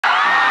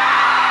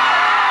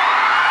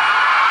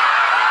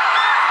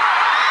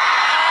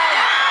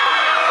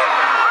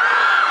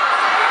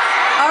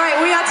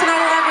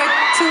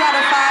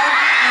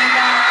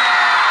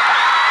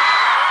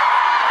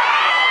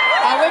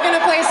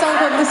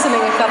quit listening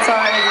if that's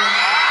alright with you.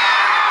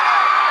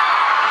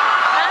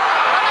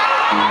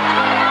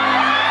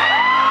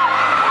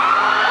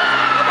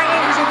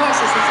 Use your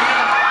voices.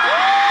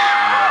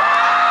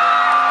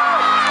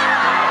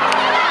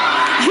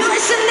 You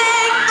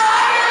listening?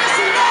 Are you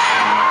listening?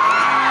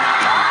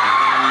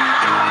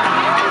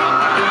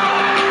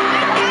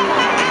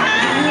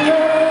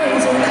 Your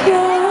eyes are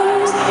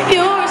closed.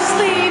 You're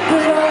asleep,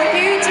 but are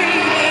you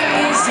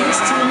dreaming? Is this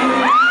true?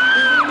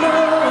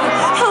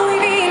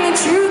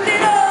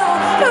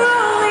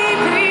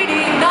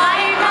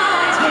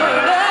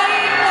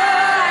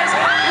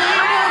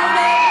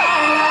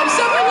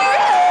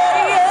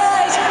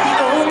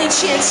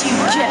 Chance you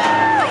get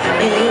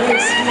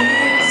is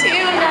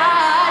here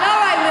tonight. All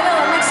right,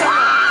 Manila, make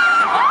something.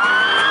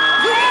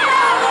 We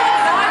know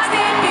that hearts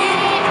can beat,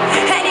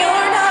 and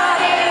you're not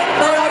it,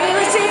 but are you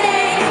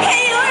listening?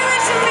 And you're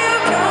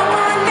listening. No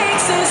one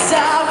makes a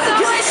sound.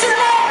 You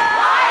listening?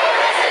 Are you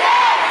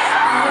listening?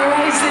 Our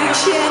eyes they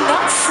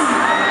cannot see,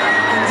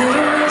 and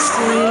they're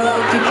listening.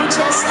 People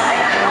just like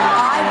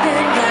I've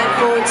been back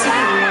for too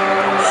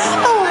long.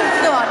 Oh, I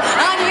thought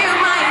I knew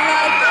my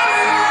life.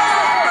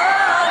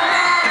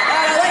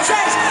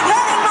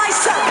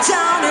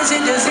 Down as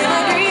it doesn't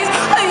agree.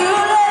 Are you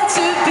allowed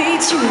to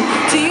be true?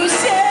 Do you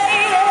say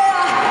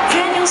yeah?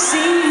 Can you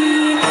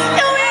see?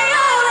 No, we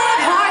all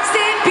have hearts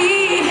that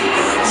beat.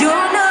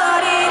 You're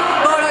not it,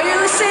 but are you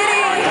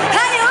listening?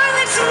 And you're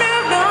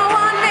listening. No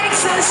one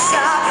makes a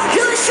sound.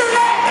 You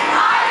listening?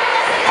 Are you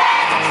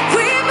listening?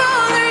 We've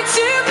all learned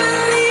to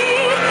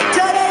believe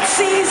that it's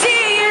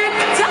easier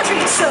to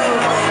dream. So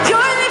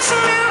you're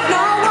listening.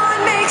 No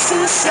one makes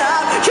a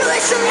sound. You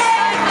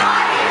listening?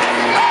 Are you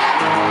listening?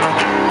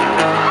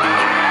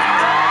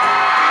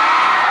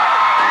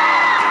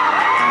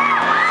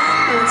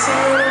 It's a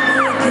little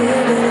bit of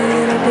give and a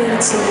little bit of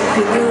take.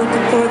 You're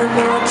looking for the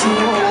more you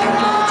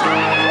want.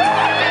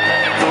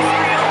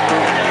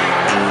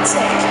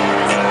 Take.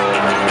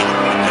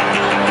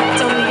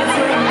 Don't be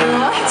afraid, no.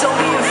 Don't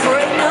be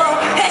afraid, no.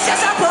 It's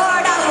just a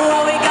part of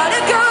what we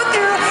gotta go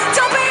through.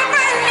 Don't be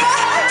afraid, no.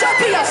 Don't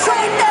be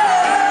afraid, no.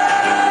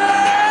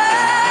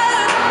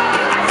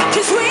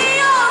 'Cause we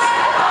all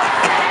have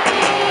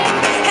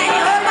and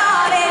you're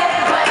not it.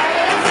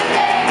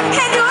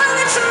 And you're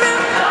listening.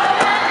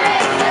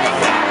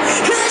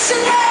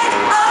 Listening,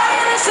 are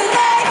you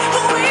listening?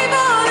 We've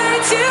all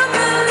learned to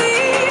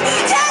believe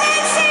that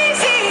it's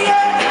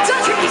easier to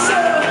dream. So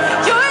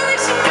you're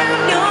listening,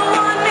 no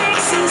one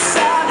makes a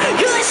sound.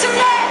 You're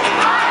listening,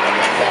 are you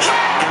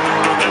listening?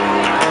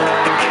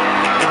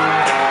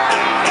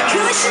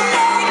 You're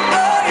listening,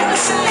 are you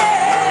listening?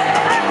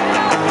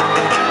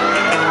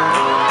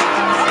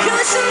 You're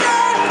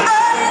listening,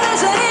 are you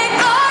listening?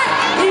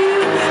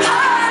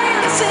 Are you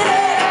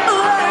listening?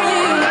 Are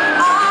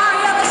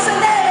you listening?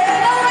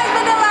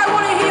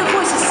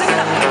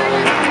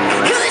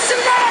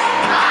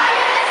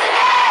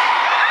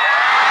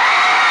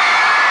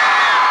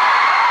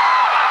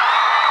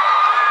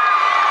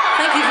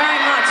 Thank you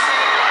very much.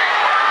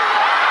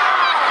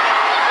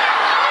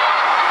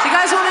 Do you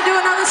guys want to do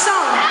another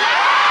song?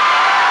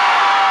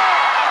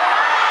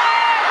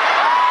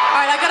 All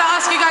right, I gotta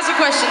ask you guys a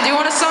question. Do you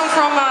want a song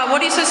from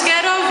What Are You So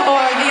Scared Of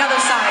or The Other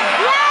Side?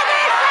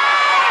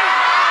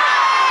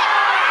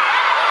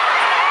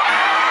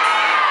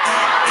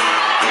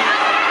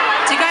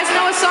 Do you guys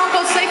know a song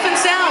called Safe and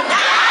Sound?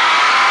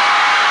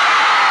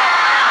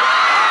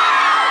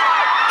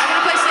 I'm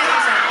gonna play Safe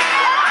and Sound.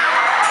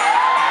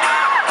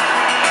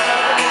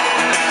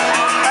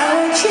 I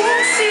can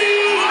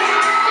see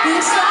the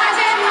stars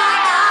in my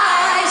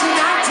eyes and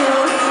I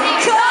don't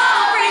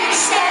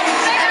comprehend.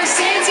 Ever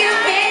since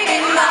you've been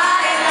in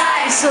my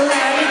life, so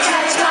let me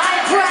catch my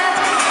breath.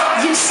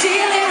 You're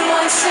stealing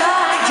once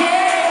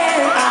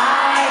again.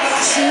 I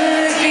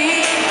should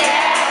be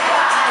dead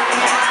by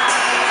now.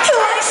 You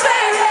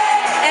expect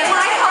it, and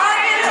my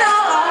heart you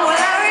know I'll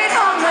wear it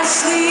on my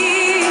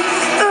sleeve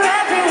for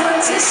everyone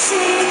to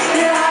see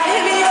that I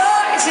am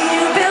yours and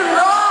you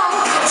belong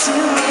to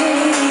me.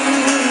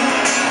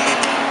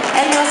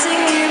 And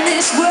nothing in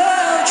this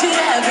world could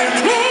ever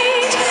make